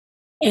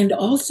And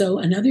also,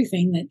 another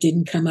thing that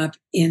didn't come up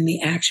in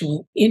the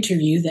actual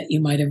interview that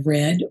you might have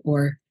read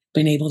or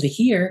been able to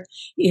hear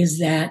is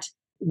that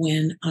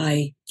when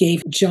I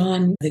gave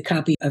John the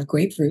copy of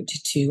Grapefruit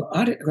to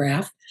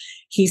autograph,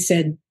 he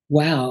said,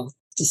 "Wow,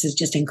 this is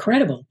just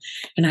incredible."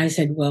 And I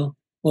said, well,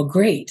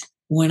 great.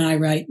 When I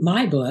write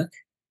my book,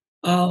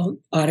 I'll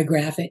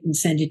autograph it and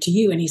send it to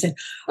you. And he said,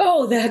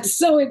 "Oh, that's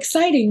so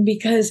exciting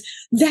because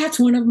that's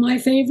one of my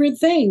favorite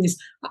things.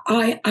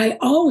 I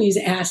always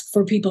ask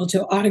for people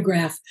to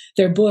autograph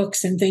their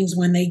books and things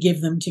when they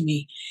give them to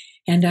me."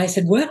 And I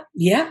said, "Well,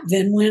 yeah,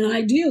 then when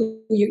I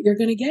do, you're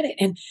going to get it."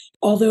 And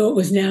although it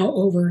was now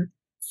over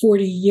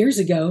 40 years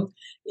ago,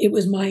 it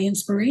was my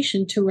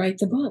inspiration to write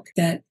the book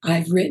that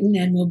I've written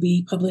and will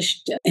be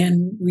published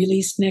and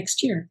released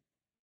next year.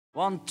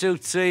 1, 2,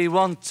 3,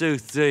 1, 2,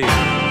 3.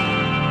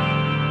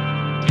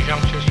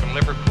 Youngsters from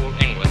Liverpool,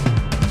 England.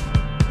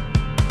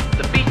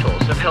 The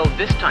Beatles have held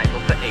this title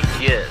for 8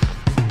 years.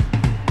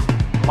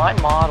 My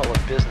model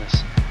of business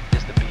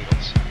is the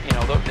Beatles. You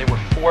know, they were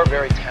 4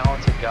 very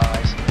talented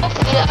guys.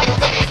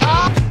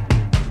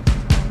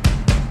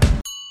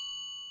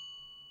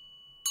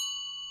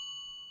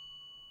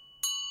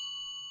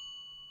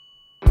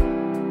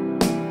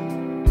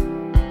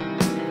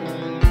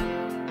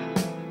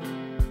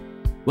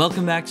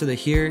 Welcome back to the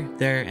Here,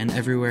 There, and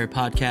Everywhere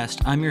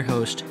podcast. I'm your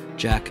host,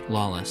 Jack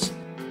Lawless.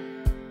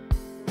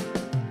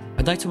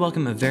 I'd like to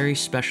welcome a very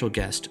special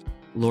guest,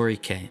 Laurie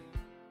Kaye.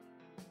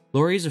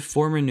 Laurie is a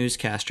former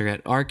newscaster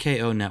at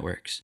RKO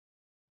Networks.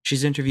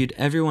 She's interviewed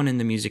everyone in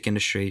the music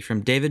industry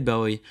from David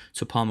Bowie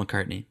to Paul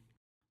McCartney.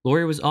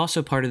 Laurie was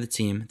also part of the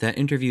team that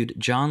interviewed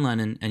John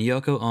Lennon and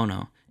Yoko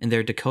Ono in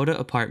their Dakota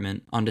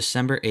apartment on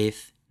December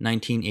 8th,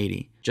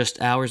 1980,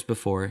 just hours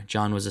before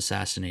John was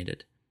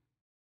assassinated.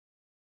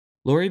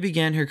 Laurie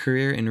began her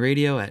career in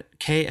radio at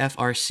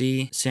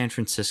KFRC San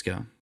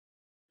Francisco.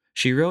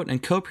 She wrote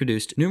and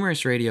co-produced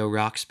numerous radio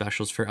rock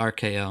specials for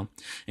RKO,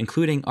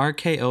 including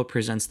RKO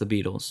Presents the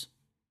Beatles.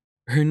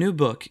 Her new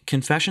book,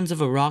 Confessions of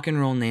a Rock and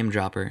Roll Name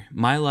Dropper,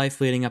 My Life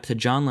Leading Up to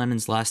John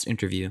Lennon's Last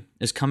Interview,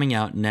 is coming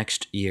out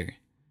next year.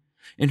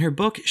 In her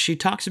book, she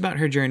talks about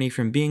her journey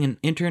from being an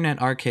intern at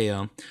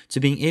RKO to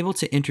being able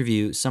to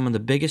interview some of the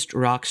biggest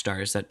rock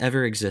stars that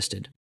ever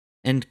existed,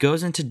 and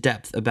goes into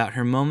depth about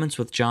her moments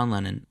with John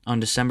Lennon on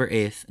December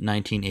 8th,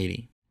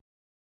 1980.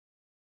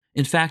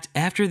 In fact,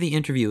 after the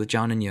interview with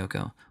John and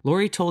Yoko,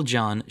 Laurie told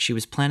John she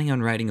was planning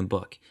on writing a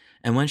book,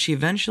 and when she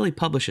eventually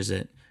publishes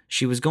it,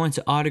 she was going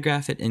to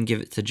autograph it and give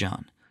it to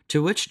John,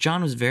 to which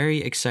John was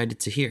very excited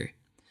to hear.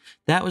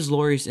 That was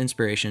Laurie's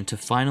inspiration to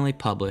finally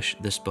publish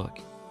this book.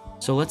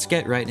 So let's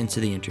get right into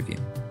the interview.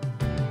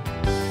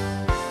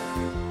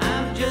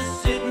 I'm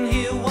just sitting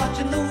here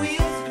watching the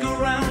wheels go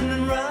round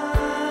and round.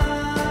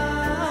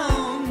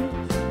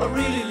 I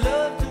really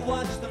love to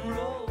watch them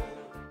roll.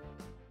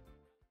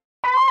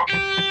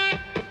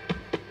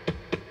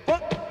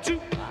 1, 2,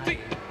 3,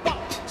 4.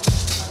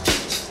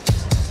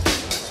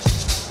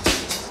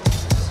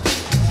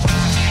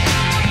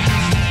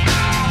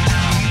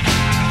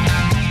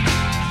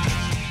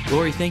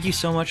 Laurie, thank you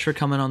so much for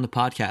coming on the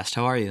podcast.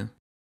 How are you?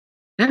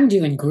 I'm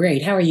doing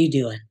great. How are you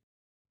doing?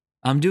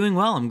 I'm doing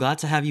well. I'm glad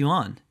to have you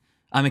on.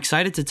 I'm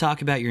excited to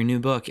talk about your new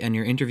book and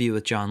your interview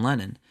with John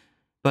Lennon.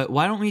 But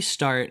why don't we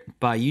start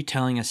by you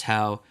telling us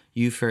how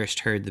you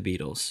first heard the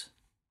Beatles?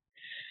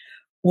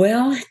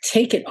 Well,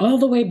 take it all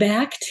the way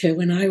back to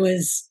when I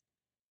was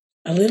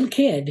a little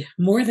kid,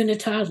 more than a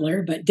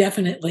toddler, but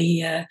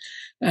definitely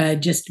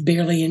just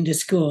barely into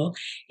school.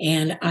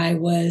 And I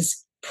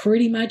was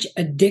pretty much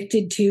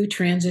addicted to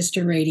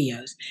transistor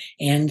radios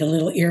and the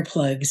little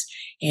earplugs.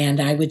 And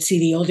I would see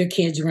the older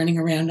kids running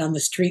around on the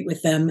street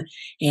with them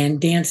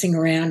and dancing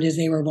around as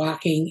they were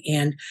walking.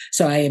 And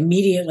so I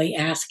immediately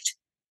asked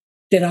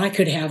that I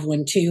could have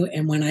one too.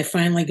 And when I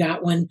finally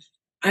got one,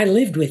 I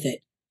lived with it,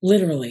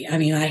 literally. I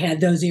mean, I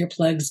had those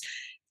earplugs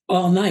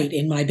all night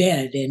in my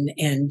bed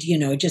and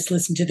just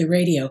listened to the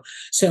radio.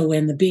 So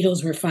when the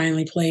Beatles were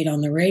finally played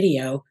on the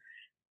radio,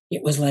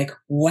 it was like,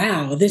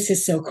 wow, this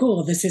is so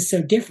cool. This is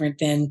so different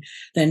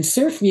than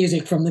surf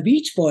music from the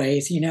Beach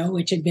Boys,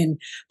 which had been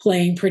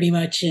playing pretty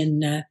much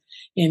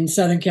in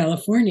Southern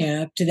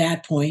California up to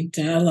that point,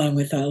 along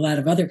with a lot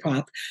of other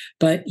pop.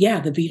 But yeah,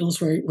 the Beatles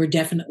were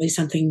definitely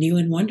something new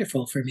and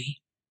wonderful for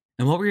me.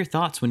 And what were your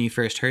thoughts when you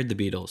first heard the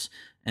Beatles?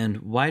 And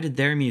why did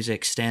their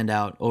music stand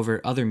out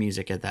over other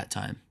music at that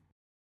time?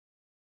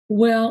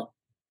 Well,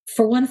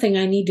 for one thing,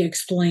 I need to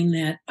explain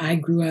that I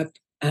grew up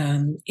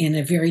in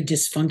a very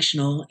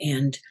dysfunctional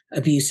and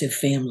abusive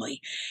family.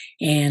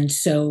 And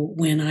so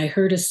when I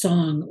heard a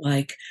song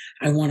like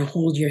I Want to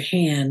Hold Your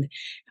Hand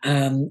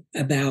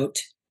about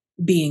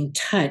being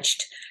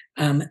touched,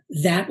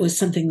 that was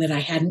something that I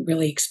hadn't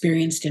really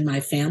experienced in my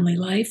family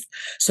life.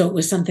 So it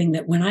was something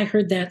that when I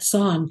heard that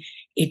song,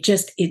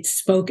 it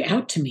spoke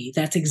out to me.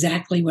 That's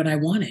exactly what I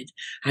wanted.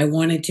 I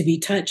wanted to be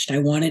touched. I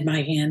wanted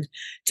my hand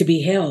to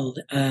be held.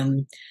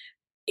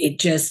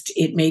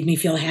 It made me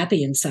feel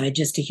happy inside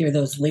just to hear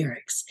those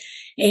lyrics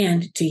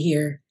and to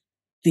hear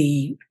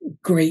the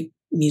great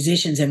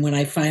musicians. And when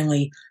I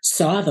finally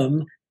saw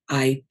them,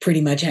 I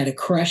pretty much had a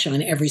crush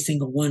on every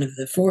single one of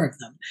the four of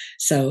them.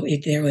 So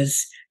there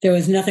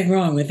was nothing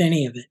wrong with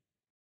any of it.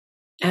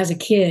 As a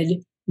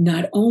kid,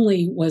 not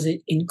only was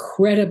it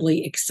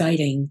incredibly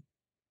exciting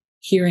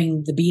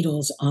hearing the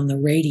Beatles on the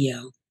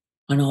radio,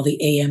 on all the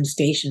AM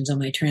stations on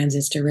my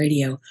transistor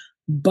radio,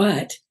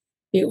 but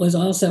it was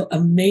also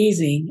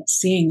amazing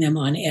seeing them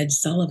on Ed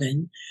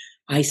Sullivan.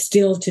 I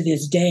still to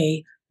this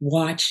day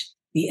watch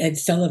the Ed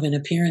Sullivan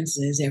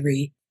appearances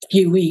every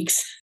few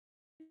weeks.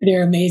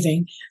 They're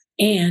amazing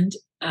and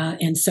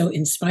so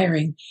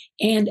inspiring.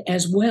 And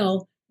as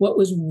well, what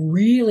was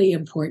really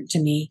important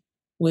to me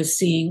was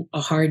seeing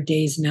A Hard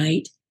Day's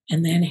Night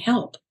and then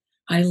Help.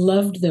 I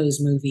loved those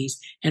movies,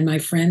 and my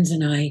friends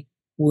and I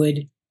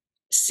would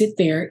sit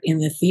there in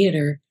the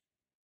theater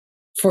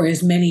for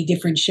as many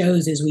different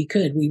shows as we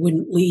could. We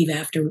wouldn't leave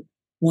after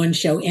one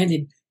show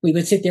ended. We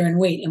would sit there and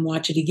wait and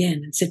watch it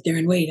again, and sit there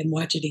and wait and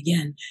watch it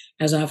again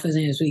as often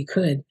as we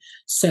could.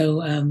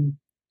 So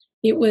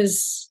it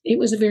was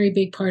a very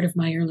big part of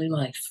my early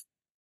life.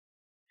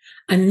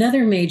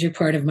 Another major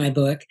part of my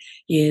book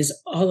is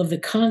all of the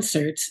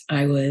concerts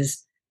I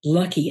was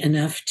lucky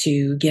enough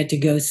to get to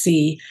go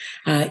see,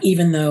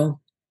 even though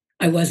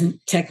I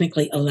wasn't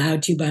technically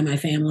allowed to by my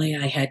family.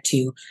 I had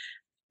to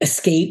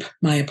escape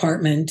my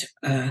apartment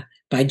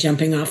by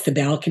jumping off the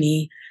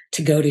balcony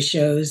to go to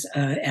shows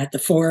at the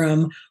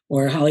Forum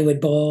or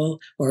Hollywood Bowl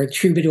or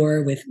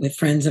Troubadour with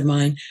friends of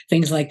mine,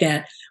 things like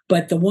that.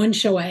 But the one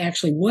show I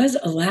actually was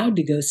allowed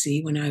to go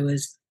see when I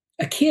was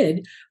a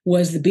kid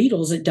was the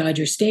Beatles at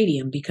Dodger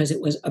Stadium because it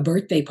was a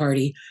birthday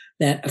party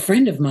that a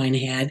friend of mine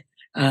had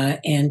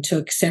and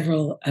took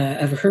several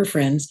of her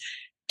friends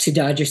to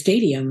Dodger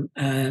Stadium.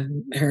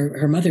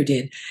 Her mother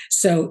did.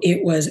 So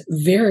it was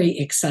very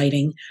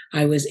exciting.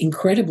 I was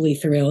incredibly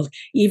thrilled,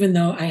 even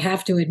though I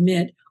have to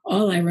admit,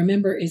 all I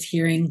remember is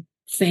hearing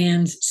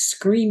fans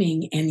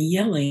screaming and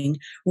yelling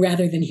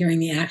rather than hearing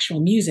the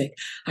actual music.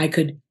 I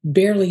could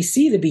barely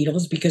see the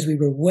Beatles because we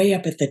were way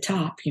up at the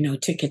top. You know,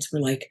 tickets were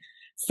like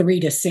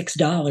 $3 to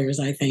 $6,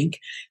 I think,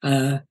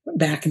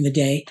 back in the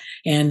day.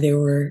 And there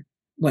were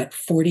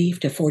 40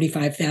 to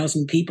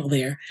 45,000 people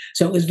there.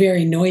 So it was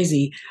very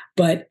noisy,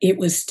 but it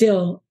was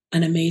still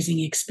an amazing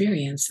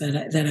experience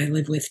that I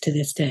live with to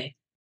this day.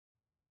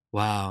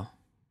 Wow.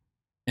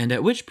 And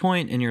at which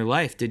point in your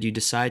life did you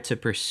decide to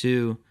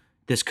pursue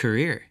this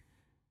career?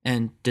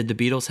 And did the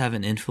Beatles have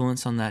an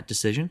influence on that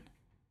decision?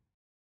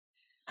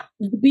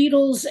 The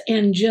Beatles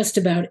and just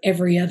about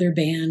every other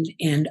band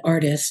and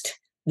artist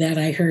that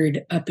I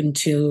heard up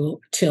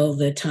until till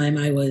the time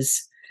I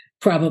was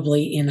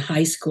probably in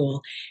high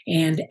school.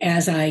 And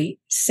as I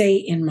say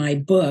in my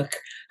book,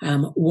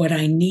 what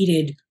I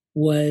needed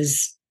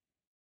was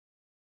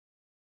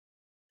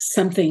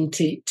something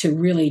to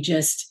really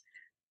just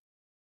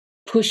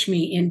push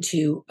me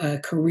into a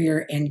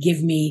career and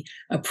give me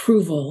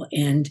approval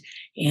and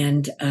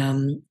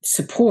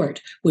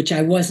support, which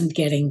I wasn't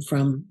getting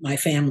from my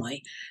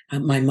family,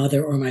 my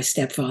mother or my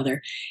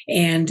stepfather.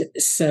 And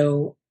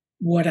so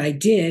what I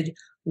did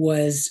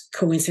was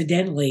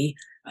coincidentally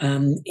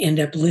end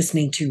up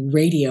listening to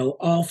radio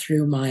all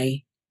through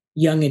my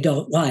young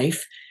adult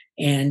life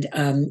and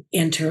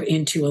enter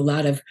into a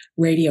lot of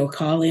radio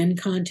call-in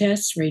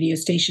contests, radio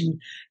station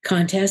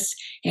contests.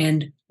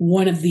 And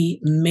one of the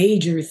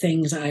major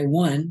things I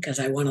won, because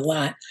I won a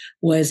lot,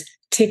 was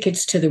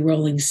tickets to the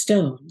Rolling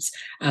Stones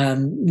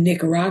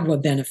Nicaragua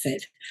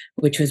benefit,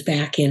 which was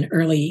back in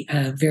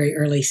very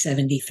early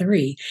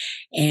 73.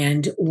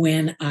 And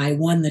when I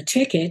won the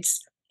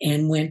tickets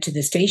and went to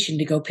the station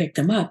to go pick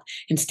them up,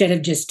 instead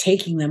of just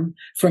taking them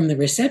from the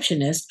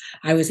receptionist,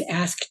 I was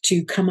asked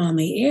to come on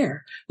the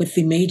air with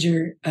the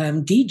major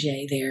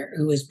DJ there,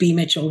 who was B.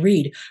 Mitchell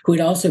Reed, who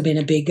had also been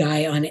a big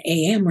guy on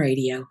AM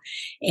radio.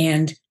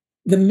 And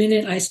the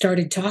minute I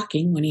started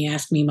talking, when he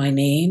asked me my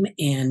name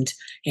and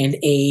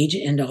age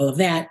and all of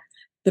that,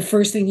 the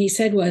first thing he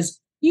said was,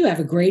 "You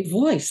have a great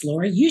voice,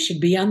 Laurie. You should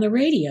be on the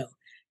radio."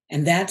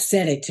 And that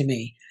said it to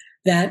me.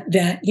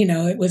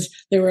 It was,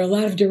 there were a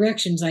lot of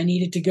directions I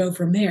needed to go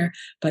from there,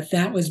 but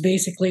that was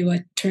basically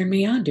what turned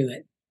me on to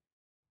it.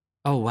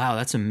 Oh, wow,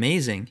 that's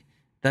amazing.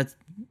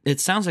 It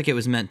sounds like it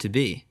was meant to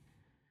be.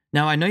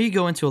 Now, I know you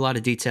go into a lot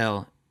of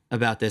detail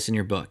about this in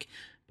your book,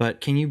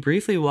 but can you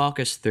briefly walk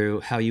us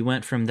through how you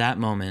went from that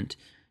moment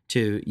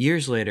to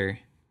years later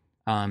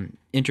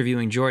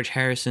interviewing George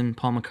Harrison,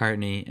 Paul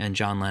McCartney, and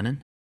John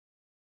Lennon?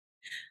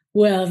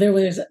 Well, there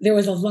was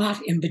a lot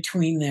in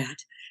between that,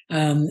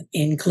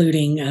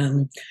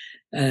 including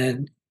uh,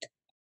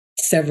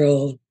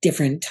 several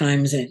different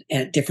times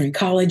at different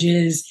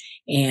colleges,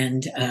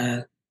 and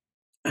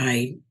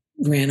I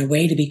ran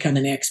away to become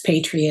an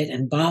expatriate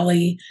in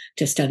Bali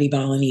to study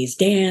Balinese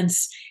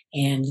dance,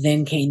 and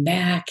then came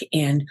back.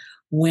 And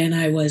when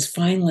I was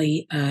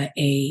finally at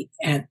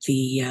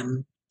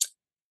the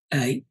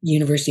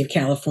University of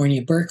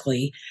California,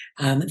 Berkeley,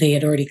 they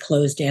had already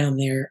closed down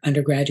their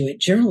undergraduate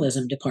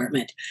journalism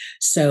department.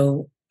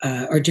 So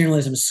or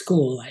journalism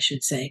school, I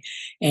should say.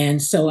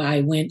 And so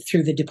I went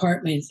through the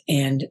department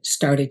and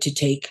started to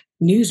take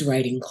news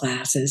writing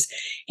classes.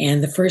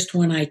 And the first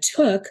one I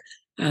took,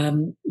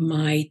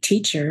 my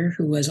teacher,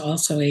 who was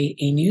also a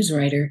news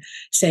writer,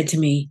 said to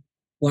me,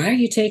 "Why are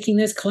you taking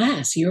this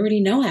class? You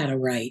already know how to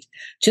write.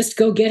 Just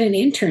go get an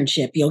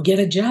internship. You'll get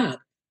a job."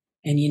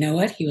 And you know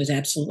what? He was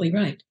absolutely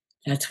right.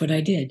 That's what I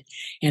did.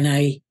 And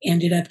I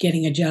ended up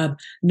getting a job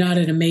not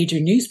at a major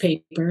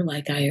newspaper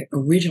like I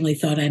originally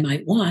thought I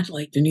might want,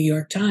 like the New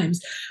York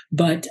Times,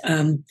 but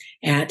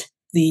at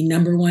the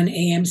number one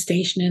AM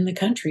station in the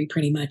country,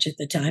 pretty much at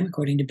the time,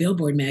 according to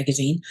Billboard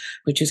magazine,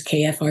 which was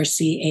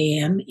KFRC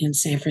AM in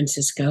San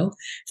Francisco.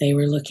 They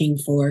were looking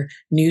for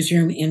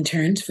newsroom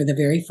interns for the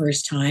very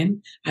first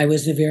time. I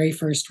was the very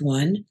first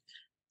one.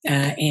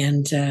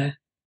 And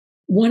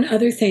one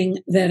other thing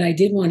that I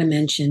did want to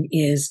mention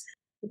is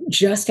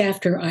just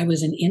after I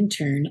was an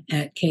intern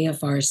at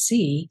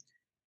KFRC,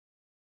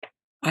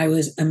 I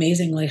was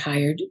amazingly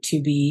hired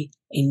to be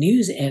a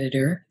news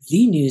editor,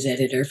 the news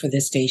editor for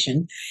this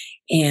station.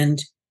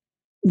 And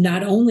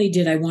not only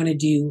did I want to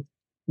do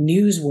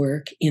news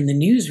work in the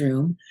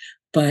newsroom,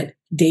 but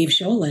Dave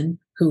Sholin,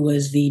 who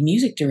was the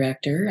music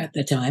director at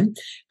the time,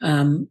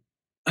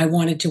 I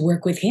wanted to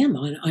work with him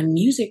on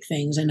music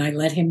things, and I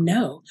let him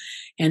know.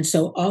 And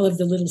so all of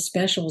the little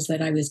specials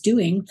that I was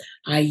doing,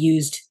 I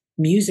used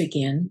music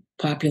in,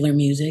 popular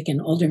music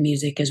and older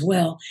music as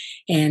well.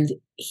 And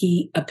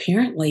he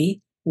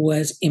apparently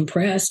was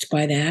impressed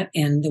by that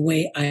and the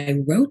way I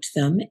wrote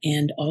them,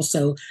 and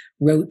also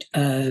wrote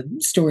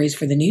stories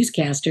for the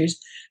newscasters.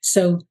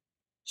 So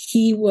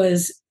he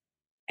was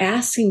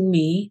asking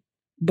me,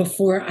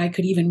 before I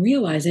could even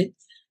realize it,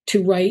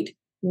 to write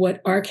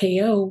what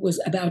RKO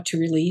was about to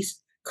release,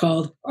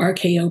 called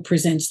RKO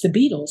Presents the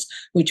Beatles,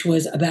 which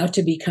was about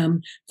to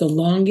become the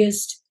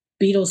longest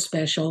Beatles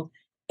special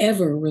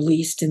ever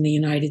released in the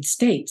United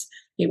States.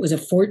 It was a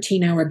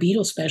 14-hour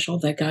Beatles special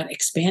that got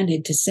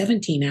expanded to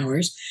 17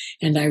 hours,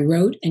 and I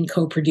wrote and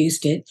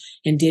co-produced it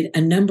and did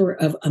a number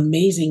of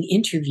amazing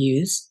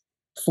interviews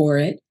for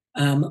it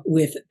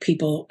with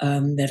people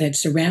that had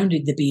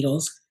surrounded the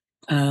Beatles,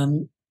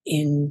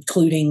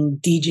 including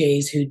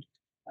DJs who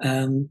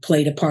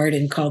played a part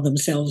and called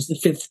themselves the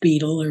fifth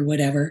Beatle or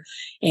whatever.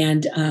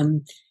 And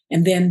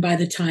then by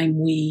the time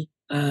we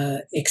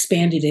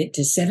expanded it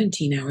to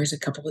 17 hours a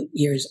couple of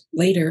years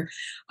later,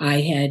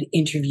 I had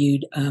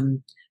interviewed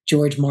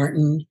George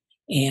Martin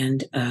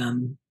and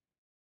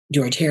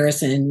George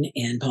Harrison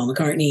and Paul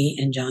McCartney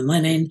and John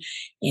Lennon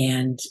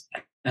and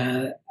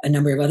a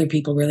number of other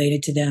people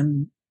related to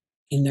them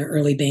in their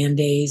early band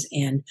days.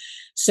 And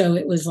so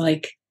it was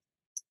like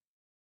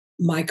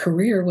my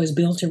career was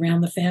built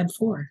around the Fab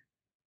Four.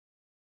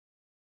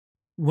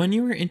 When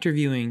you were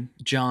interviewing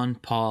John,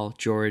 Paul,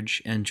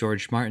 George, and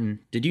George Martin,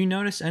 did you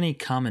notice any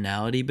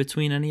commonality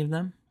between any of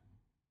them?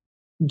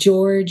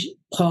 George,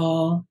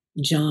 Paul,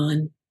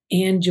 John,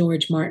 and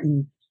George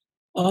Martin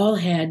all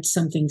had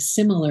something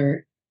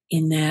similar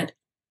in that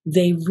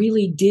they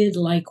really did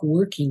like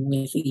working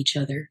with each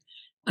other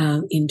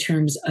in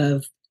terms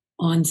of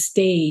on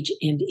stage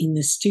and in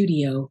the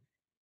studio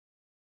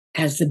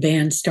as the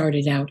band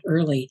started out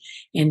early.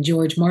 And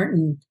George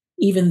Martin,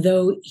 even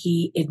though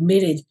he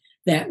admitted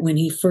that when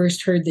he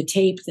first heard the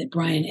tape that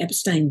Brian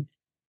Epstein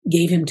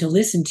gave him to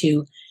listen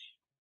to,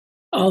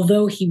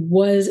 although he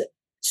was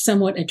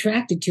somewhat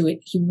attracted to it,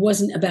 he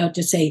wasn't about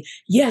to say,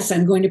 "Yes,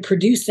 I'm going to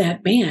produce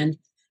that band,"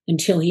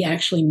 until he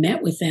actually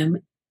met with them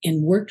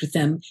and worked with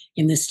them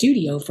in the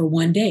studio for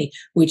one day,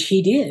 which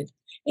he did.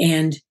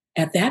 And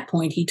at that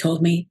point, he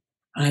told me,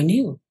 I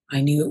knew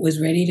it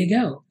was ready to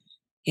go.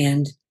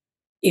 And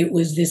it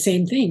was the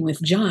same thing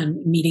with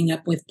John meeting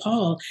up with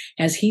Paul.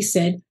 As he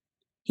said,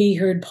 he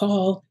heard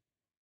Paul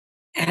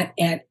at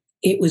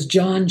it was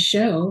John's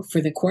show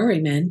for the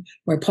Quarrymen,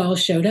 where Paul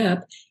showed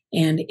up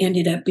and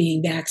ended up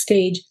being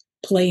backstage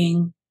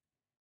playing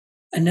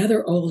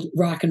another old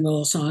rock and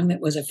roll song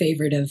that was a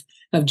favorite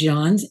of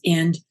John's.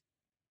 And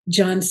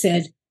John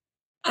said,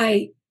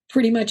 I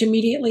pretty much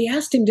immediately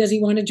asked him, does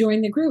he want to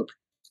join the group?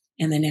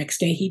 And the next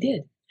day he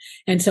did.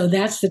 And so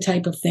that's the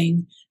type of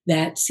thing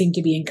that seemed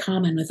to be in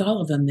common with all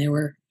of them. There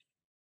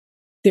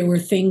were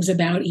things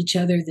about each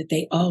other that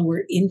they all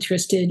were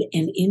interested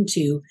and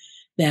into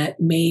that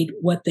made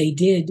what they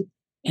did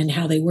and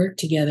how they worked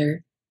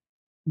together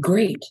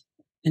great,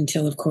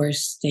 until, of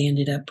course, they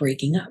ended up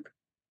breaking up.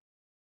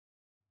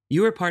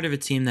 You were part of a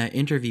team that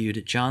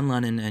interviewed John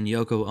Lennon and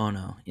Yoko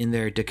Ono in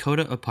their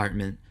Dakota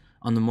apartment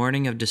on the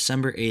morning of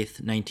December 8th,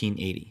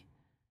 1980.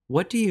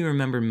 What do you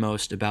remember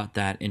most about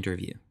that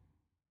interview?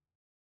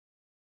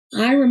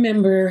 I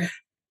remember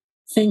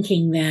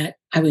thinking that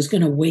I was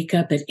going to wake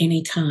up at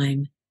any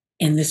time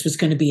and this was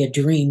going to be a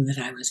dream that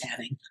I was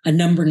having, a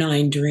number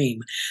 9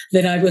 dream,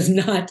 that I was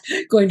not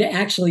going to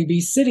actually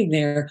be sitting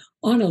there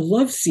on a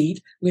love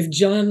seat with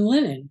John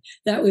Lennon.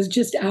 That was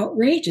just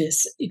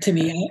outrageous to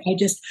me.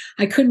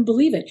 I couldn't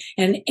believe it.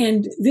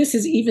 And this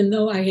is even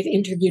though I had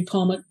interviewed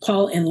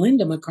Paul and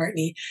Linda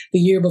McCartney the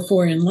year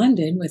before in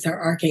London with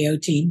our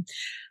RKO team.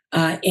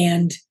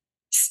 And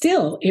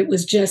still, it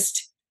was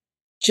just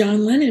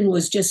John Lennon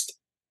was just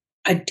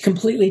a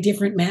completely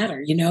different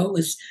matter.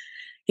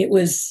 It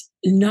was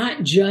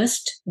not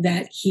just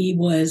that he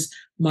was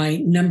my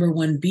number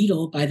one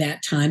Beatle by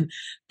that time,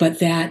 but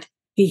that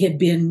he had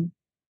been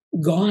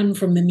gone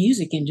from the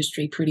music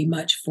industry pretty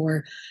much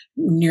for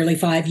nearly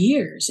 5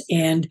 years.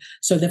 And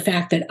so the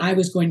fact that I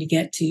was going to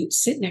get to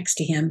sit next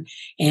to him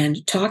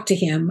and talk to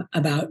him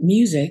about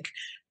music,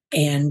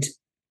 and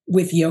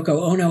with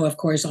Yoko Ono, of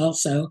course,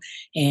 also,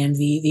 and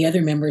the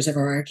other members of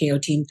our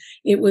RKO team,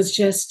 it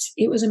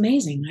was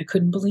amazing. I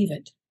couldn't believe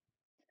it.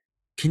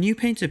 Can you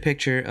paint a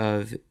picture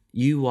of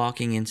you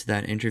walking into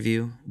that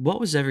interview? What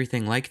was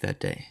everything like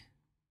that day?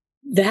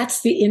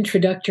 That's the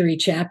introductory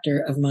chapter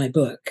of my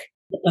book,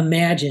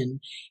 Imagine.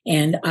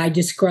 And I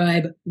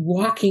describe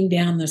walking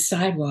down the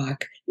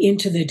sidewalk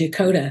into the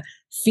Dakota,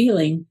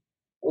 feeling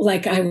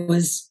like I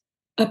was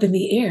up in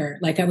the air,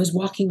 like I was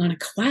walking on a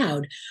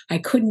cloud. I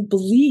couldn't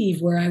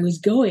believe where I was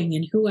going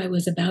and who I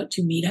was about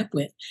to meet up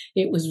with.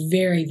 It was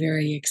very,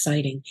 very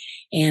exciting.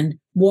 And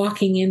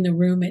walking in the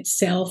room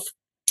itself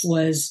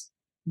was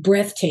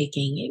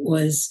breathtaking.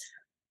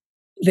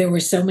 There were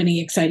so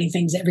many exciting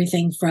things,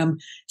 everything from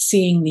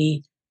seeing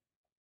the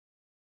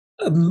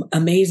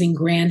amazing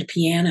grand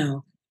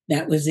piano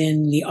that was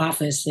in the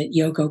office that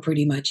Yoko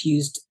pretty much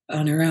used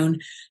on her own,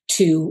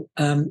 to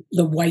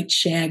the white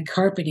shag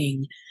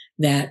carpeting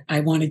that I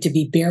wanted to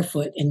be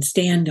barefoot and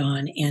stand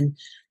on, and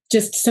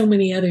just so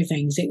many other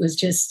things. It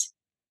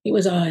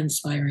was awe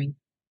inspiring.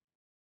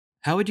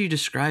 How would you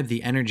describe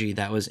the energy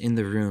that was in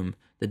the room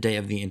the day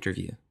of the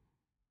interview?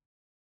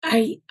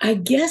 I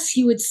guess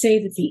you would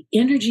say that the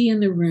energy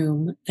in the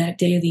room that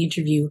day of the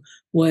interview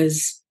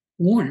was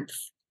warmth.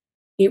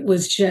 It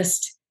was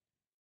just,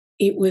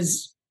 it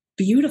was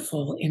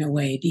beautiful in a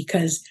way,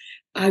 because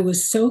I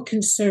was so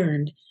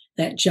concerned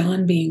that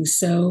John, being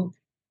so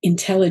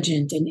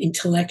intelligent and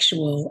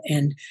intellectual,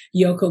 and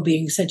Yoko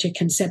being such a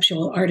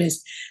conceptual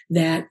artist,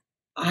 that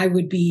I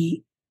would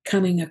be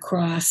coming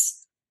across,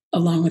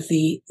 along with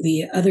the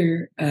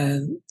other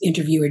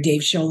interviewer,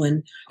 Dave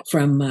Sholin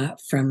from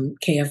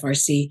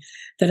KFRC,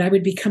 that I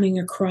would be coming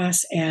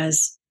across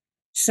as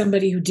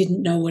somebody who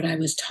didn't know what I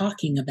was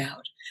talking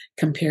about,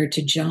 compared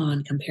to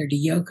John, compared to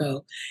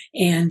Yoko.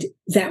 And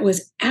that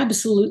was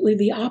absolutely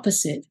the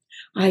opposite.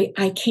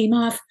 I came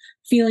off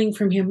feeling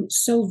from him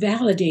so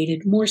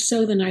validated, more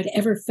so than I'd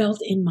ever felt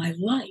in my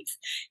life.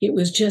 It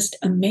was just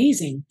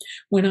amazing.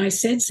 When I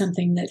said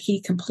something that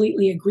he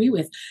completely agreed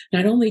with,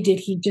 not only did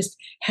he just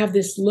have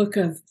this look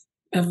of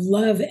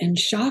love and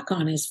shock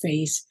on his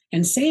face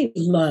and say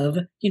love,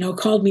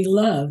 called me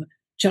love,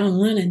 John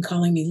Lennon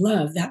calling me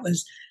love. That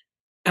was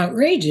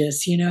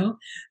outrageous,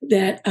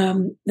 that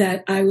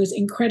I was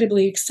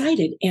incredibly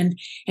excited.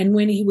 And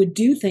when he would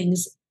do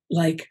things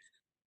like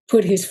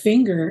put his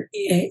finger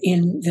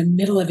in the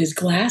middle of his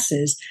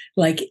glasses,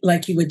 like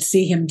you would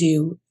see him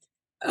do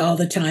all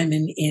the time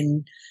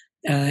in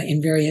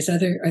various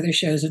other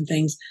shows and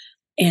things,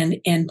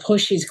 and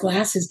push his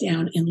glasses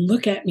down and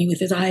look at me with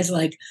his eyes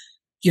like,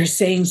 you're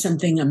saying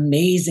something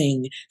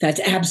amazing.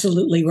 That's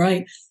absolutely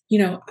right.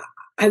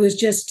 I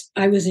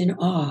was in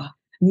awe,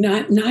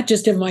 not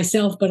just of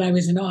myself, but I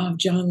was in awe of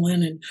John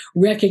Lennon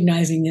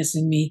recognizing this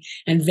in me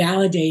and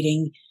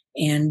validating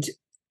and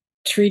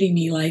treating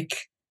me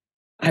like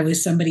I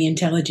was somebody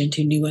intelligent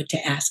who knew what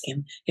to ask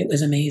him. It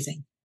was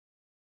amazing.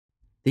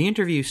 The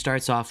interview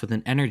starts off with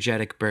an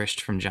energetic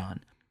burst from John.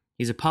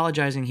 He's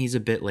apologizing he's a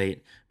bit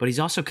late, but he's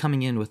also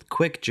coming in with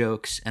quick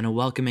jokes and a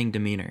welcoming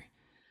demeanor.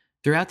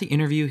 Throughout the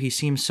interview, he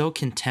seems so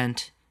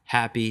content,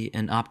 happy,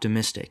 and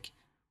optimistic.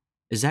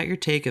 Is that your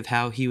take of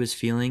how he was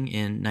feeling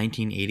in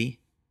 1980?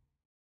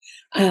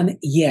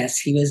 Yes,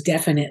 he was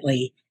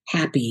definitely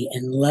happy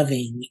and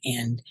loving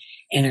and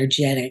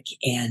energetic,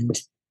 and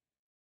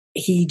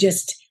he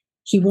just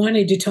he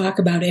wanted to talk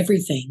about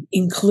everything,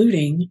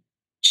 including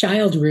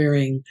child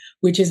rearing,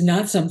 which is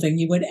not something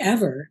you would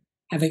ever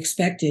have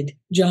expected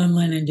John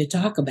Lennon to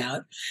talk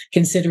about,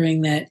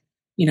 considering that,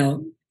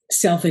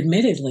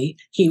 self-admittedly,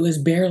 he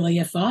was barely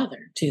a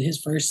father to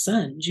his first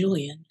son,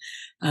 Julian.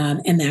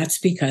 And that's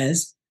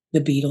because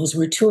the Beatles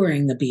were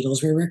touring, the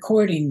Beatles were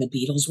recording, the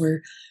Beatles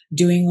were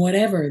doing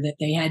whatever that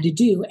they had to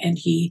do. And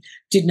he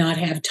did not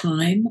have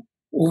time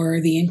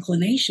or the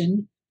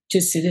inclination to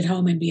sit at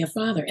home and be a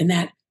father. And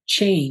that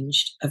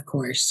changed, of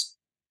course,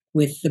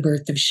 with the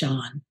birth of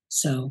Sean.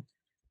 So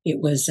it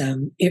was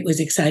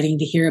exciting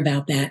to hear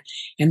about that.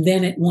 And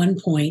then at one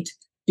point,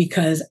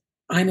 because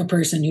I'm a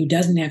person who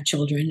doesn't have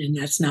children, and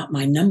that's not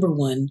my number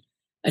one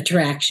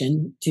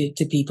attraction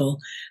to people,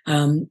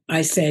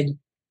 I said,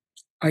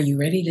 "Are you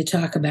ready to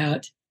talk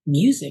about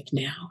music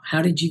now?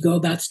 How did you go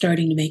about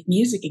starting to make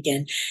music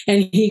again?"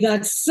 And he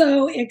got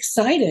so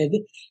excited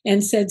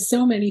and said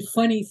so many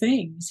funny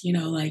things,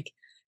 like,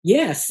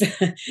 yes,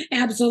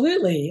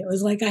 absolutely. It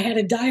was like I had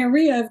a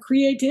diarrhea of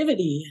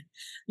creativity,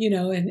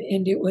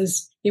 and it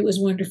was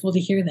wonderful to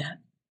hear that.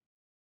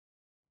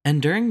 And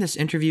during this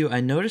interview,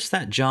 I noticed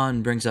that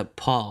John brings up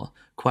Paul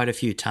quite a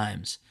few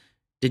times.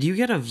 Did you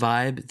get a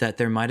vibe that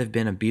there might have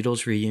been a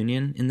Beatles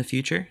reunion in the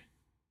future?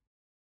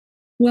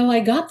 Well,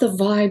 I got the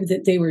vibe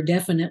that they were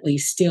definitely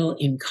still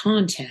in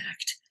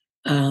contact.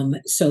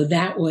 So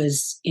that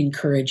was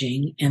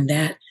encouraging. And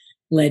that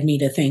led me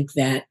to think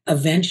that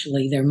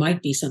eventually there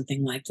might be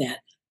something like that.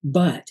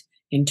 But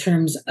in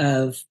terms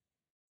of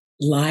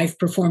live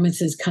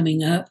performances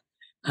coming up,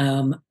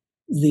 um,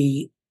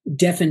 the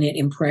definite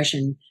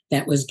impression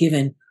that was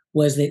given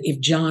was that if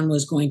John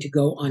was going to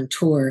go on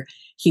tour,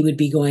 he would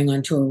be going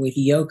on tour with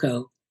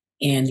Yoko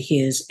and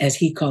his, as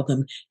he called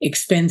them,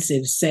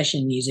 expensive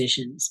session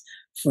musicians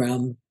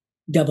from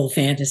Double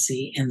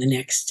Fantasy and the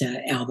next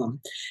album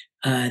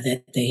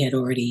that they had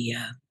already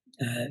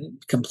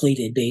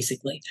completed,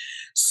 basically.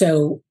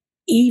 So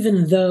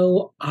even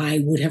though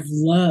I would have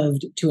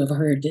loved to have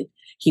heard that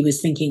he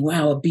was thinking,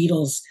 wow, a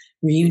Beatles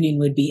reunion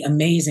would be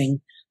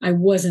amazing, I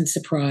wasn't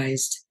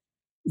surprised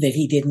that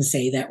he didn't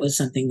say that was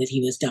something that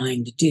he was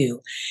dying to do.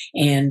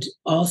 And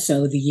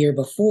also the year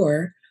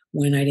before,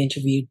 when I'd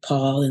interviewed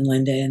Paul and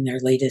Linda in their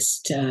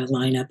latest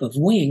lineup of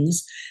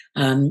Wings,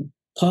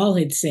 Paul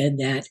had said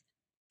that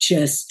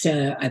just,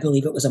 I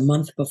believe it was a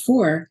month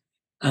before,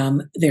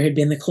 there had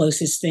been the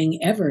closest thing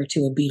ever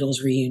to a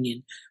Beatles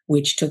reunion,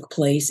 which took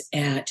place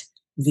at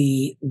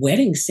the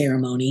wedding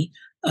ceremony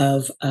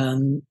of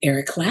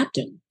Eric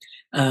Clapton,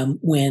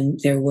 when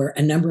there were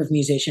a number of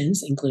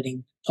musicians,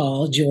 including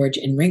Paul, George,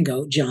 and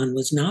Ringo. John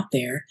was not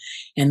there,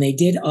 and they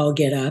did all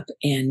get up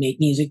and make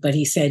music. But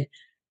he said,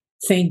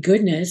 thank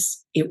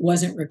goodness it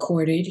wasn't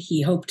recorded.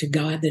 He hoped to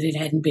God that it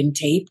hadn't been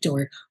taped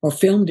or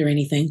filmed or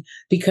anything,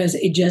 because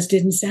it just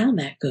didn't sound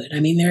that good.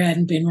 I mean, there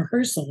hadn't been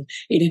rehearsal.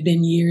 It had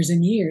been years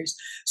and years.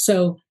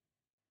 So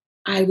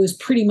I was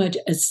pretty much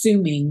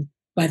assuming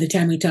by the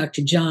time we talked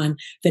to John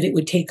that it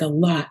would take a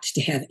lot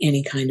to have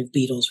any kind of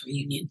Beatles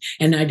reunion.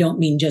 And I don't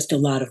mean just a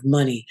lot of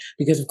money,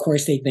 because of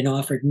course they'd been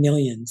offered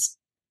millions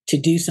to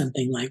do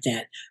something like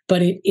that.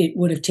 But it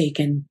would have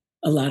taken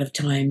a lot of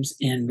times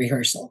and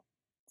rehearsal.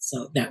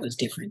 So that was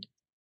different.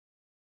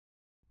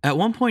 At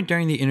one point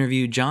during the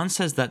interview, John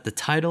says that the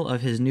title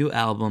of his new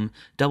album,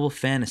 Double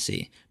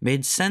Fantasy,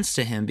 made sense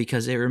to him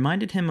because it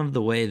reminded him of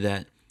the way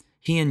that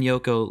he and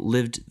Yoko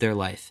lived their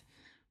life.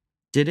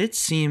 Did it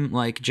seem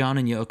like John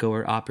and Yoko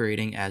were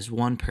operating as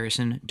one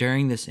person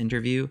during this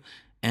interview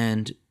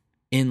and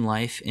in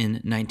life in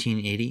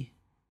 1980?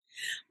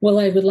 Well,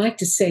 I would like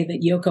to say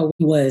that Yoko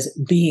was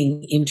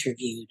being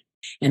interviewed,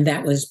 and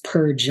that was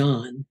per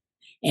John.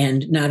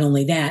 And not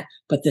only that,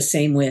 but the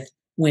same with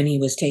when he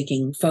was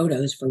taking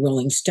photos for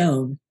Rolling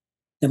Stone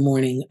the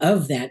morning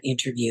of that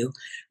interview.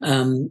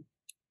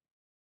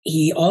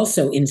 He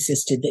also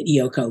insisted that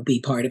Yoko be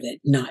part of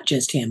it, not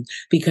just him,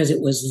 because it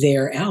was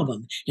their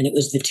album and it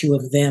was the two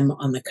of them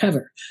on the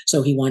cover.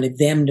 So he wanted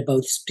them to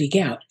both speak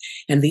out.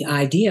 And the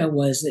idea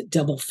was that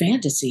Double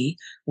Fantasy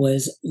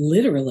was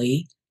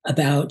literally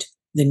about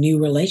the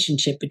new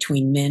relationship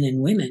between men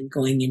and women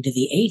going into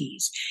the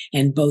 80s.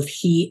 And both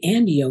he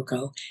and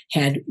Yoko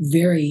had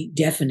very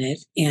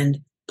definite and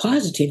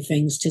positive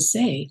things to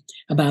say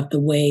about the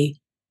way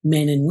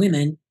men and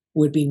women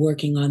would be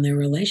working on their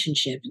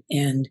relationship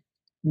and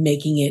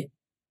making it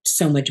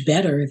so much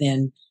better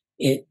than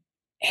it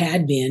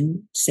had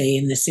been, say,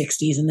 in the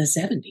 60s and the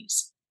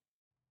 70s.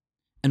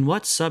 And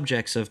what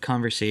subjects of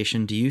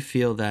conversation do you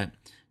feel that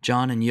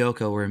John and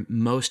Yoko were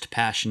most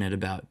passionate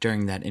about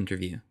during that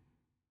interview?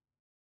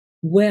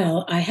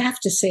 Well, I have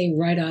to say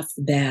right off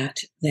the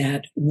bat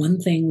that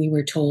one thing we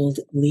were told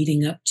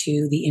leading up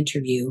to the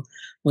interview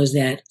was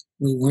that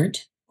we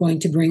weren't going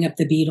to bring up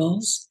the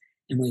Beatles,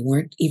 and we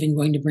weren't even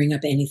going to bring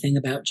up anything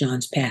about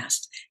John's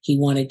past. He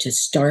wanted to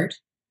start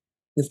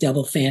with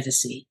Double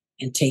Fantasy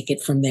and take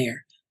it from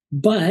there.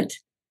 But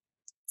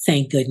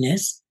thank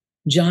goodness,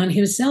 John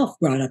himself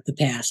brought up the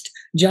past.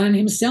 John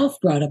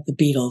himself brought up the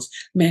Beatles,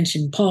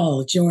 mentioned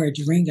Paul,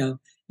 George, Ringo,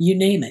 you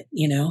name it,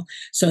 you know?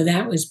 So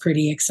that was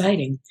pretty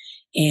exciting.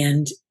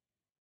 And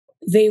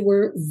they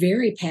were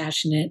very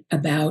passionate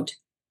about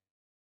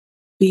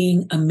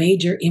being a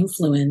major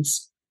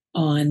influence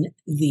on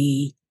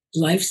the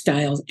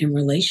lifestyles and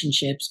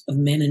relationships of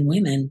men and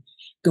women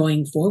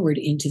going forward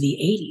into the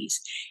 80s.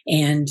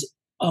 And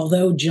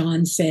although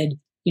John said,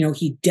 you know,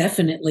 he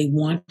definitely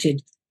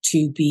wanted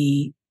to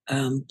be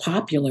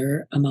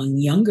popular among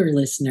younger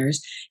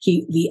listeners,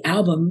 the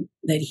album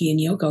that he and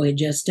Yoko had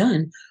just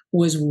done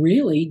was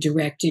really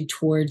directed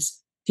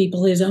towards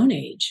people his own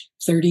age,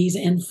 30s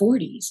and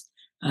 40s,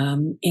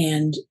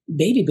 and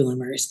baby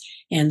boomers.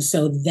 And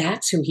so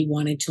that's who he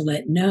wanted to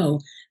let know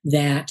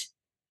that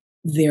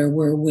there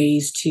were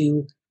ways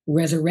to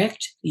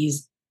resurrect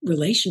these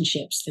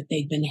relationships that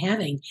they'd been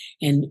having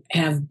and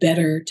have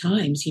better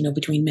times, you know,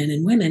 between men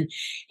and women.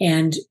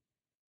 And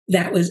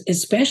that was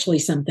especially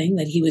something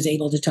that he was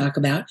able to talk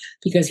about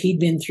because he'd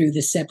been through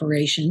the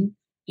separation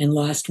and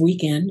lost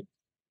weekend,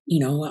 you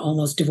know,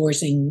 almost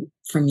divorcing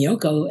from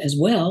Yoko as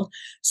well.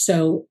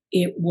 So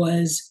it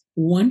was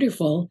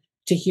wonderful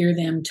to hear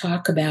them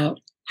talk about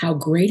how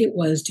great it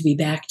was to be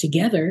back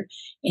together,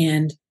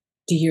 and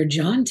to hear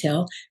John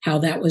tell how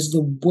that was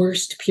the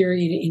worst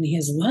period in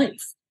his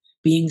life,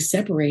 being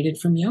separated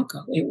from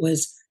Yoko.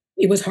 It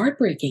it was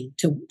heartbreaking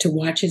to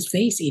watch his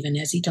face even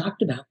as he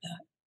talked about that.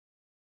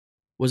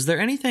 Was there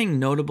anything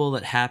notable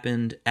that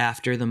happened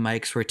after the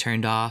mics were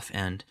turned off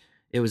and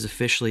it was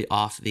officially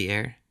off the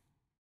air?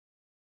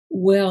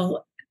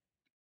 Well,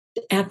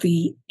 at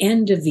the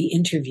end of the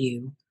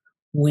interview,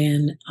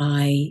 when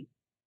I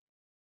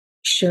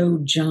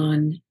showed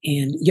John,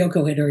 and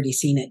Yoko had already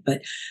seen it,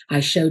 but I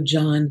showed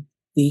John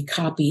the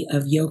copy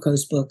of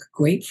Yoko's book,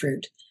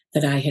 Grapefruit,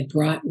 that I had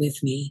brought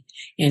with me.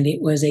 And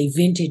it was a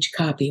vintage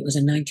copy. It was a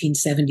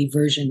 1970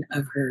 version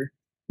of her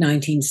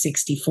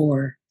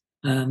 1964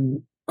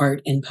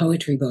 art and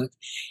poetry book.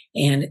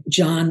 And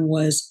John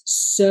was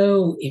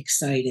so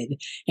excited.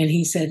 And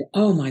he said,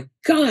 "Oh my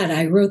God,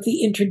 I wrote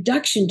the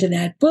introduction to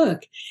that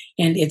book."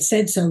 And it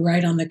said so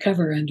right on the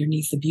cover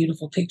underneath the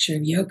beautiful picture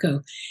of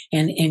Yoko.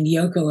 And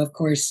Yoko, of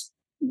course,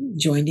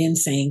 joined in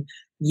saying,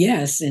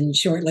 "Yes." And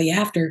shortly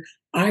after,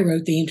 I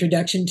wrote the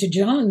introduction to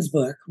John's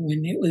book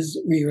when it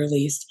was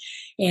re-released.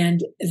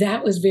 And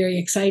that was very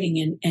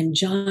exciting. And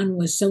John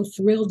was so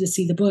thrilled to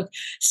see the book,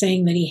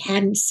 saying that he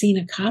hadn't seen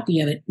a copy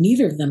of it,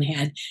 neither of them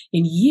had,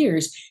 in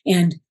years.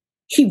 And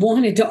he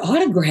wanted to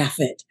autograph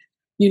it.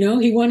 He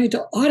wanted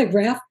to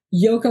autograph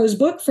Yoko's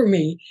book for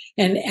me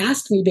and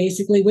asked me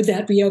basically, would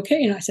that be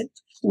okay? And I said,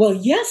 well,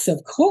 yes,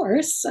 of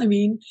course. I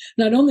mean,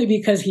 not only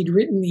because he'd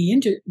written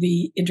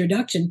the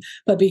introduction,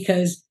 but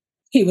because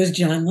he was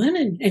John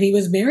Lennon and he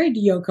was married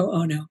to Yoko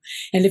Ono.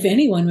 And if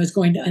anyone was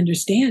going to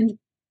understand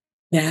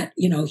that,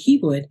 he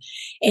would.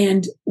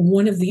 And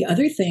one of the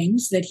other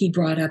things that he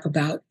brought up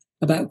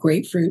about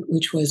Grapefruit,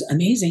 which was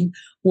amazing,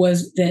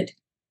 was that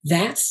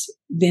that's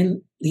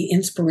been the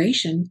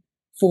inspiration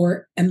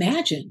for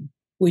Imagine,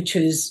 which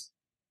is,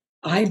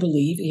 I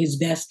believe, his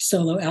best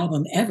solo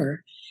album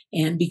ever.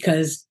 And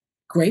because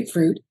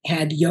Grapefruit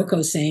had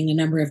Yoko saying a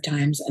number of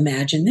times,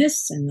 "Imagine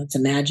this," and "Let's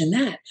imagine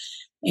that."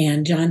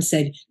 And John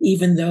said,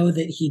 even though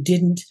that he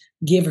didn't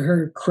give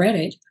her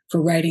credit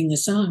for writing the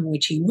song,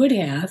 which he would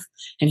have,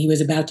 and he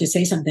was about to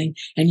say something,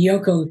 and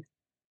Yoko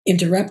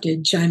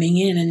interrupted, chiming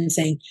in and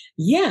saying,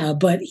 "Yeah,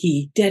 but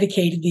he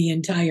dedicated the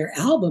entire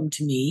album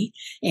to me."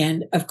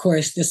 And of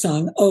course, the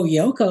song "Oh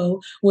Yoko"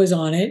 was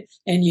on it,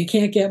 and you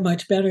can't get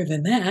much better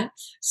than that.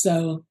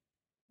 So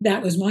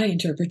that was my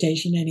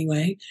interpretation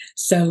anyway.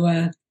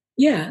 So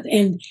yeah,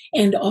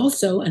 and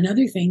also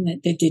another thing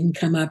that didn't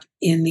come up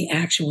in the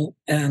actual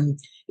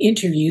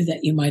interview that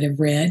you might have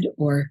read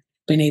or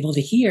been able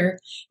to hear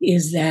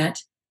is that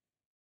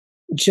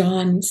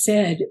John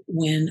said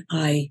when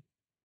I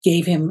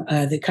gave him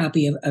the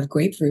copy of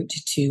Grapefruit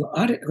to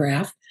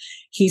autograph,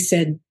 he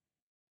said,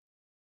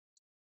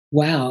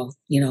 "Wow,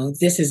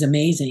 this is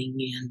amazing,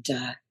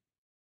 and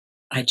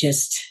I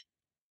just,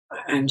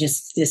 I'm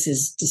just, this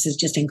is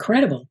just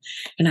incredible."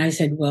 And I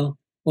said, well,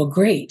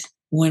 great.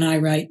 When I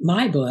write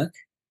my book,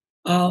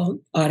 I'll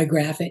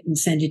autograph it and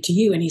send it to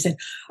you. And he said,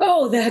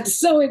 "Oh, that's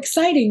so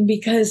exciting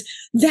because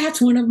that's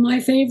one of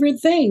my favorite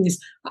things.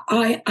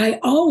 I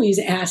always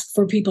ask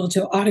for people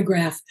to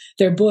autograph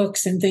their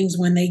books and things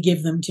when they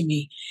give them to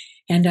me."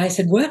 And I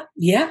said, "Well,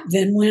 yeah,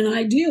 then when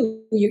I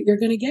do, you're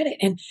going to get it."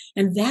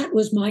 And that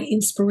was my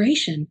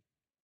inspiration.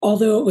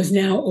 Although it was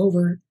now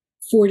over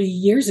 40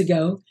 years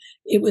ago,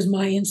 it was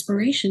my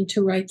inspiration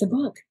to write the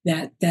book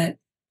that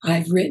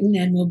I've written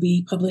and will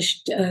be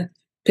published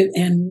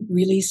and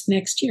released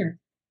next year.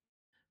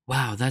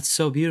 Wow, that's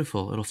so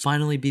beautiful. It'll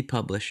finally be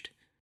published.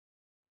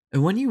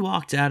 And when you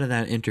walked out of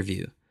that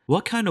interview,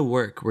 what kind of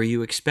work were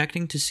you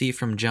expecting to see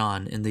from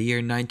John in the year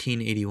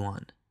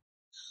 1981?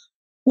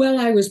 Well,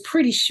 I was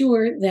pretty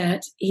sure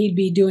that he'd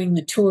be doing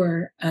the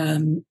tour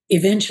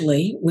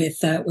eventually with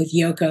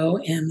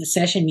Yoko and the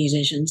session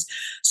musicians.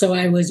 So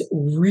I was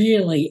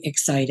really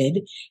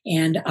excited,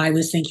 and I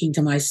was thinking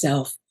to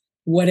myself,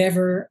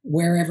 wherever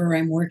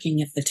I'm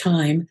working at the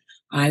time,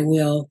 I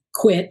will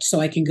quit so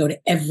I can go to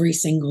every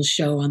single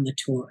show on the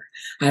tour.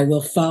 I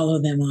will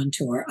follow them on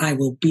tour. I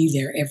will be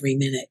there every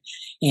minute,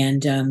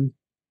 and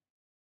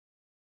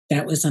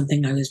that was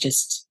something I was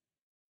just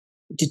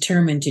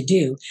determined to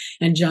do.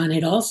 And John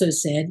had also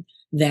said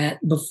that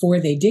before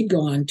they did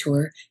go on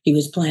tour, he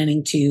was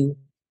planning to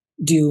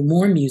do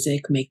more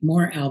music, make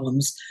more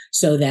albums,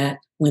 so that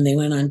when they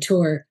went on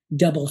tour,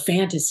 Double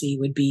Fantasy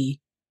would be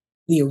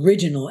the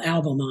original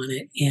album on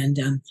it. And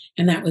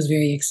that was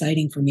very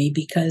exciting for me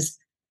because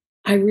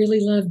I really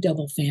loved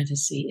Double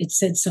Fantasy. It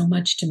said so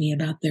much to me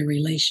about their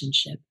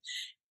relationship.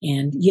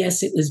 And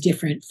yes, it was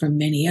different from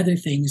many other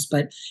things,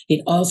 but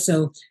it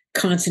also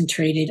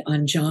concentrated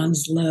on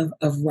John's love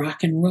of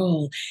rock and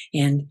roll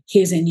and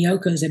his and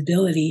Yoko's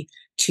ability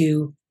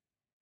to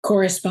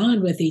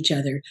correspond with each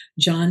other.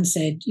 John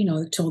said,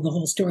 told the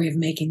whole story of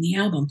making the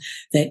album,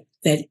 that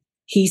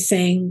he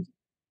sang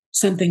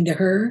something to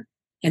her,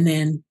 and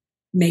then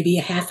maybe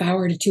a half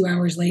hour to 2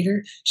 hours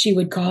later, she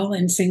would call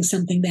and sing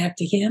something back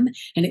to him,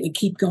 and it would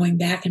keep going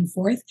back and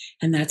forth.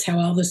 And that's how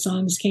all the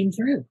songs came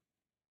through.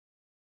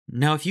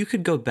 Now, if you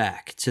could go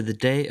back to the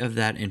day of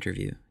that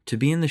interview, to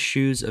be in the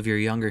shoes of your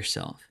younger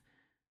self,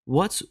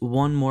 what's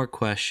one more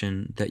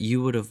question that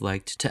you would have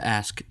liked to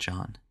ask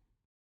John?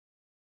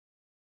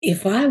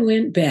 If I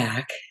went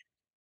back,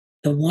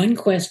 The one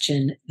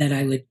question that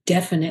I would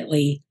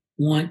definitely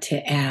want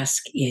to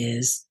ask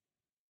is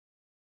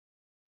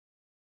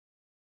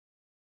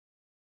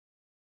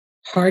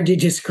hard to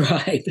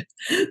describe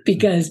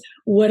because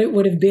what it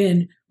would have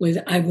been was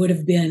I would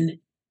have been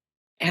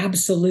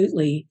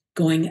absolutely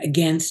going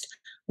against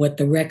what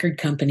the record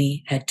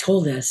company had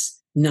told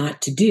us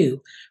not to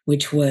do,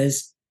 which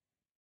was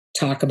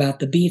talk about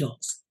the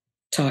Beatles,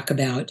 talk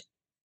about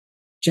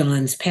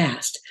John's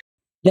past.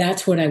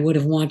 That's what I would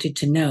have wanted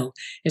to know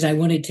is I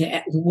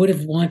would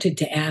have wanted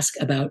to ask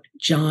about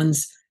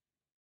John's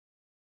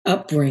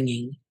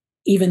upbringing,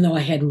 even though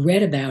I had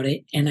read about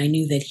it and I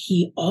knew that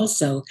he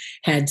also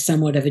had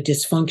somewhat of a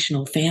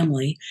dysfunctional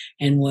family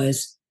and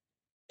was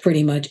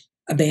pretty much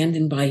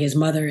abandoned by his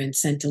mother and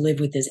sent to live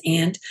with his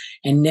aunt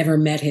and never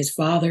met his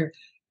father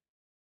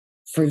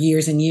for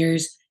years and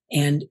years.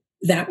 And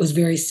that was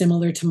very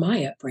similar to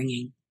my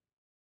upbringing.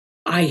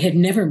 I had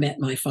never met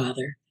my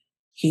father.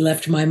 He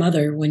left my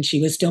mother when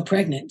she was still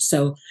pregnant.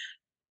 So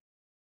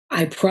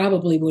I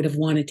probably would have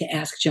wanted to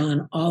ask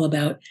John all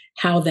about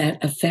how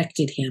that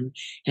affected him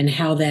and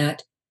how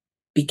that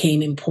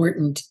became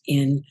important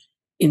in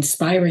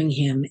inspiring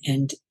him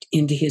and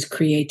into his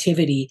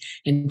creativity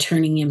and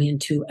turning him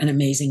into an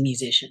amazing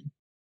musician.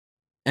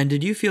 And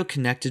did you feel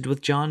connected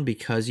with John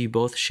because you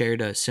both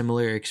shared a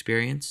similar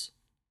experience?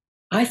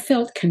 I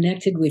felt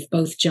connected with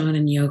both John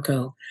and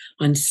Yoko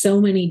on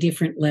so many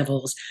different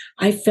levels.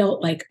 I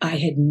felt like I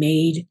had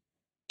made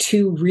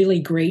two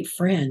really great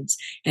friends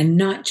and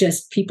not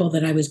just people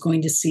that I was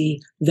going to see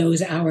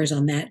those hours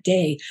on that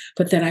day,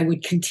 but that I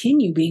would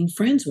continue being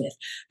friends with.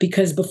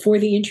 Because before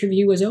the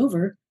interview was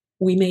over,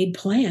 we made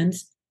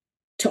plans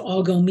to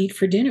all go meet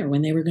for dinner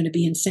when they were going to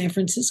be in San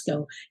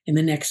Francisco in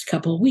the next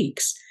couple of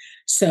weeks.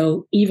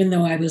 So even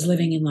though I was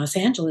living in Los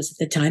Angeles at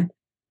the time,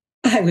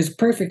 I was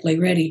perfectly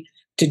ready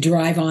to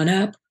drive on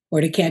up or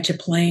to catch a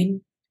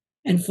plane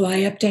and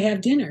fly up to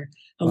have dinner,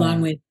 along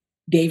Wow. with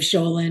Dave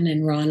Sholin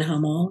and Ron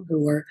Hummel, who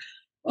were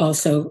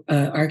also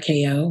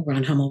RKO.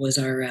 Ron Hummel was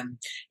our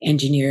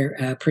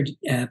engineer,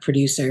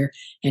 producer,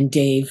 and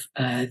Dave,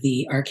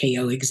 the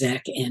RKO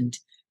exec and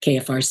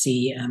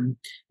KFRC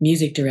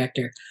music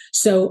director.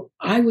 So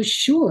I was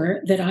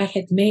sure that I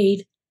had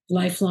made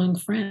lifelong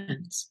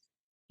friends.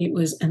 It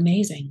was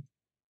amazing.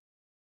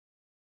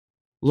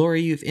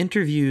 Laurie, you've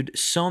interviewed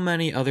so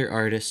many other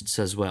artists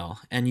as well,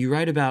 and you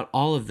write about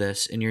all of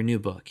this in your new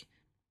book.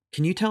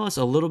 Can you tell us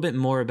a little bit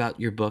more about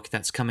your book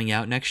that's coming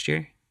out next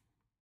year?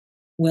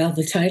 Well,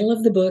 the title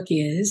of the book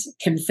is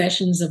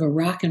Confessions of a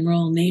Rock and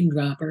Roll Name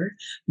Dropper: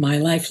 My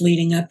Life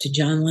Leading Up to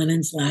John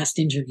Lennon's Last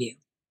Interview.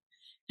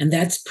 And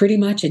that's pretty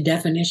much a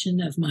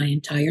definition of my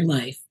entire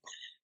life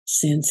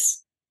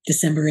since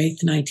December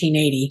 8th,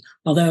 1980.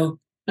 Although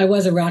I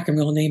was a rock and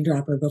roll name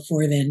dropper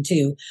before then,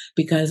 too,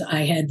 because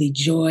I had the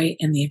joy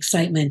and the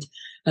excitement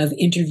of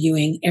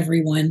interviewing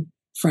everyone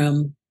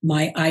from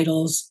my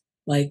idols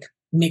like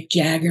Mick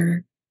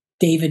Jagger,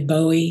 David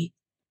Bowie,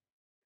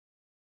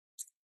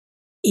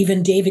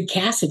 even David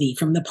Cassidy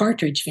from the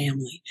Partridge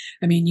Family.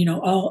 I mean,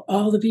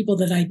 all the people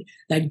that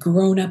I'd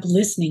grown up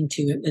listening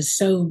to. It was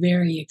so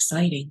very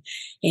exciting.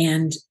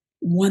 And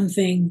one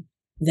thing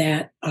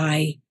that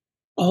I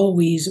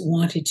always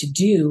wanted to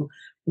do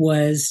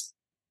was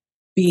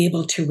be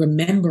able to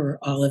remember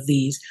all of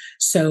these.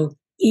 So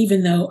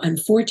even though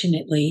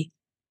unfortunately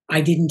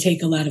I didn't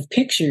take a lot of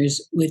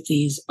pictures with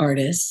these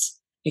artists,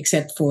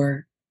 except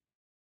for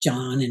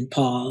John and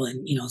Paul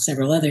and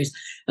several others,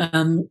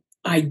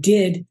 I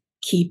did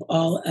keep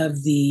all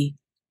of the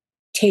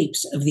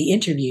tapes of the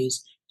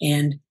interviews,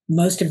 and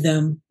most of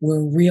them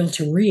were reel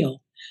to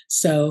reel.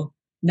 So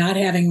not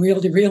having reel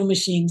to reel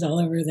machines all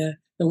over the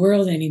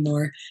world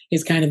anymore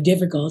is kind of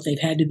difficult. They've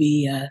had to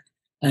be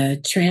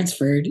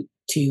transferred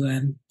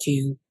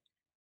to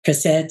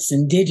cassettes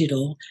and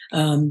digital,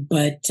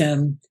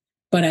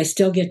 but I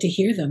still get to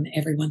hear them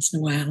every once in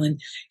a while,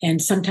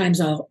 and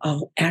sometimes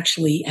I'll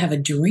actually have a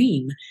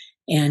dream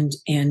and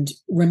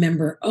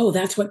remember, oh,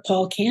 that's what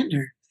Paul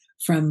Kantner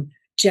from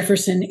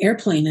Jefferson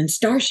Airplane and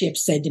Starship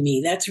said to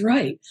me. That's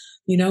right,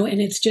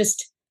 and it's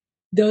just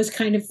those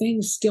kind of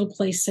things still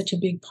play such a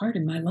big part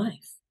in my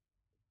life.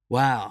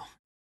 Wow.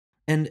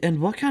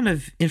 And what kind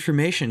of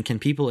information can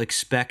people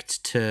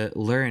expect to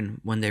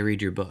learn when they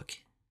read your book?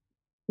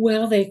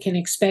 Well, they can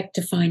expect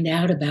to find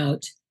out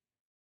about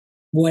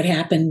what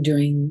happened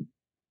during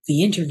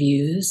the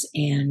interviews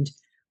and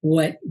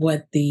what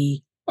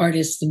the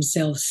artists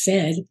themselves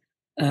said,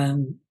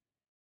 um,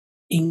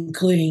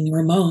 including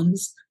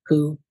Ramones,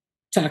 who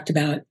talked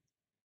about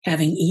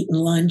having eaten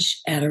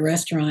lunch at a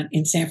restaurant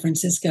in San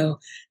Francisco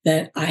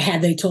that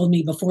had they told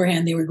me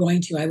beforehand they were going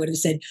to, I would have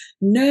said,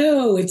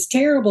 no, it's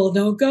terrible.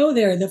 Don't go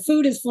there. The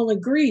food is full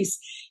of grease.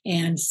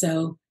 And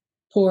so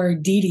poor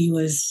Dee Dee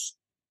was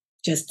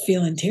just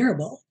feeling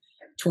terrible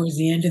towards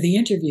the end of the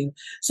interview.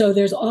 So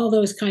there's all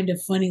those kind of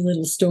funny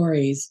little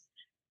stories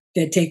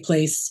that take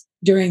place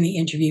during the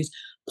interviews.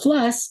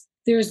 Plus,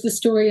 there's the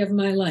story of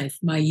my life,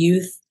 my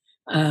youth,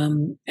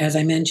 as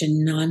I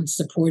mentioned,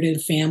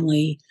 non-supportive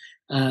family,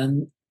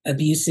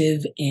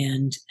 abusive,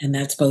 and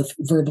that's both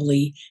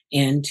verbally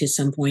and to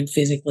some point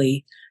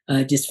physically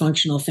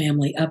dysfunctional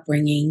family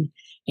upbringing,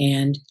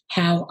 and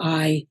how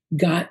I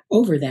got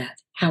over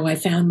that, how I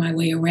found my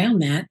way around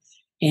that,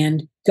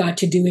 and got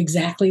to do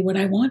exactly what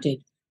I wanted,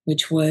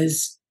 which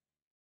was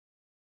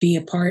be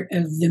a part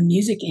of the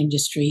music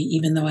industry,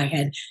 even though I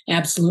had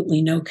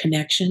absolutely no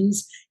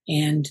connections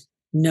and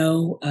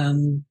no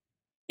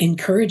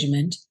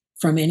encouragement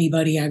from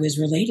anybody I was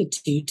related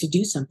to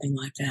do something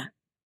like that.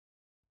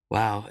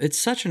 Wow, it's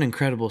such an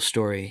incredible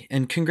story,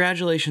 and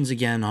congratulations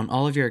again on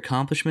all of your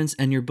accomplishments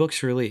and your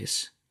book's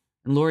release.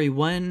 And Laurie,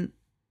 when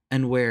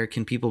and where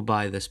can people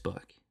buy this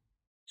book?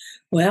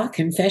 Well,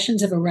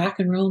 Confessions of a Rock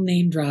and Roll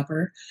Name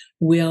Dropper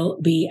will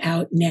be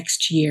out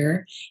next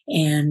year.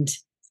 And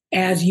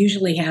as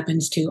usually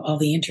happens to all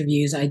the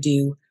interviews I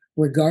do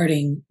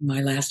regarding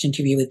my last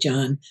interview with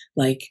John,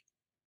 like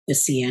the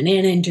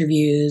CNN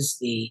interviews,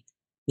 the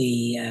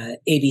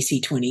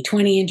ABC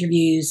 2020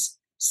 interviews,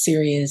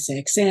 Sirius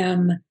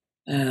XM,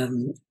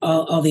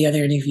 all the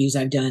other interviews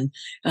I've done,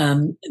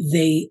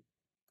 they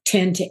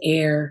tend to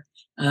air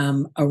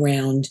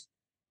around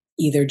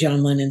either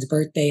John Lennon's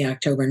birthday,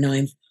 October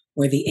 9th,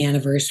 or the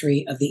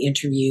anniversary of the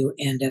interview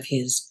and of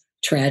his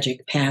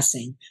tragic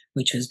passing,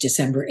 which was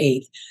December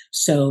 8th.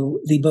 So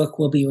the book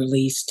will be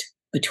released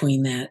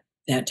between that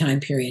time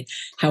period.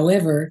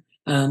 However,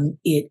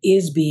 it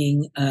is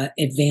being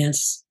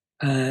advance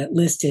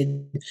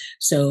listed.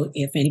 So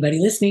if anybody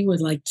listening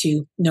would like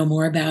to know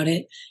more about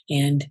it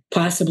and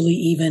possibly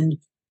even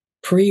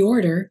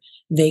pre-order,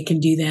 they can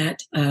do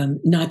that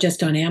not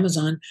just on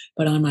Amazon,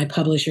 but on my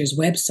publisher's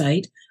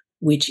website,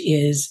 which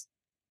is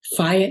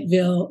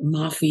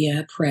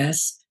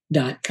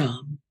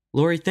FayettevilleMafiaPress.com.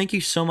 Laurie, thank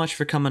you so much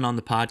for coming on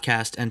the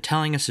podcast and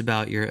telling us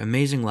about your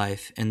amazing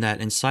life in that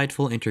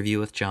insightful interview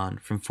with John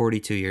from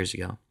 42 years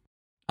ago.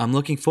 I'm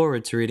looking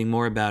forward to reading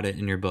more about it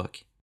in your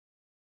book.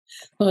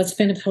 Well, it's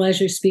been a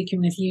pleasure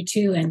speaking with you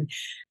too, and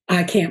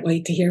I can't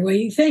wait to hear what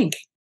you think.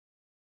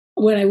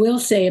 What I will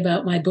say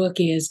about my book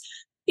is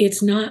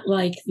it's not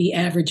like the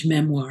average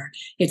memoir.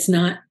 It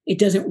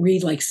doesn't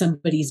read like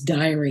somebody's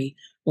diary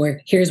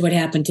or here's what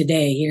happened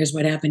today, here's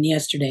what happened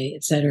yesterday,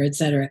 et cetera, et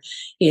cetera.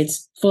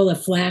 It's full of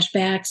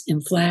flashbacks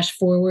and flash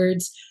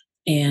forwards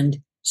and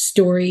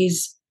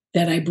stories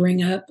that I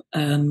bring up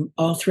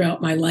all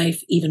throughout my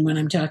life, even when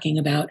I'm talking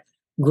about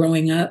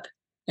growing up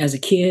as a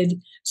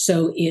kid.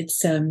 So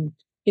it's a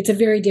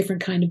very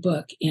different kind of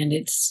book, and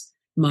it's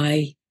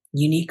my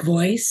unique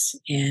voice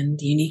and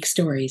unique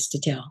stories to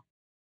tell.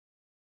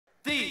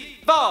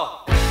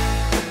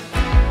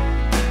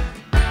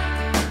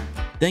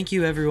 Thank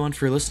you everyone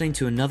for listening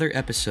to another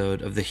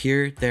episode of the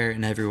Here, There,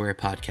 and Everywhere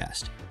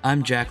podcast.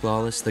 I'm Jack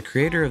Lawless, the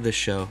creator of this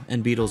show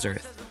and Beatles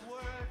Earth.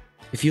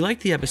 If you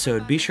liked the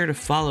episode, be sure to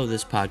follow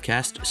this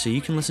podcast so you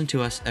can listen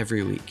to us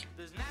every week.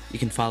 You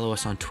can follow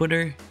us on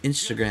Twitter,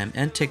 Instagram,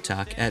 and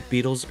TikTok at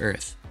Beatles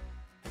Earth.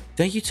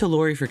 Thank you to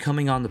Laurie for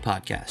coming on the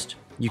podcast.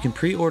 You can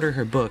pre-order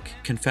her book,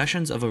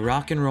 Confessions of a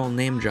Rock and Roll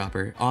Name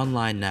Dropper,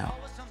 online now.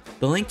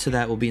 The link to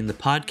that will be in the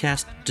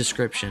podcast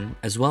description,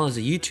 as well as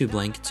a YouTube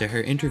link to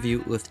her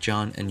interview with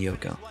John and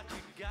Yoko.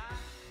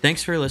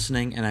 Thanks for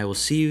listening, and I will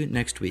see you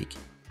next week.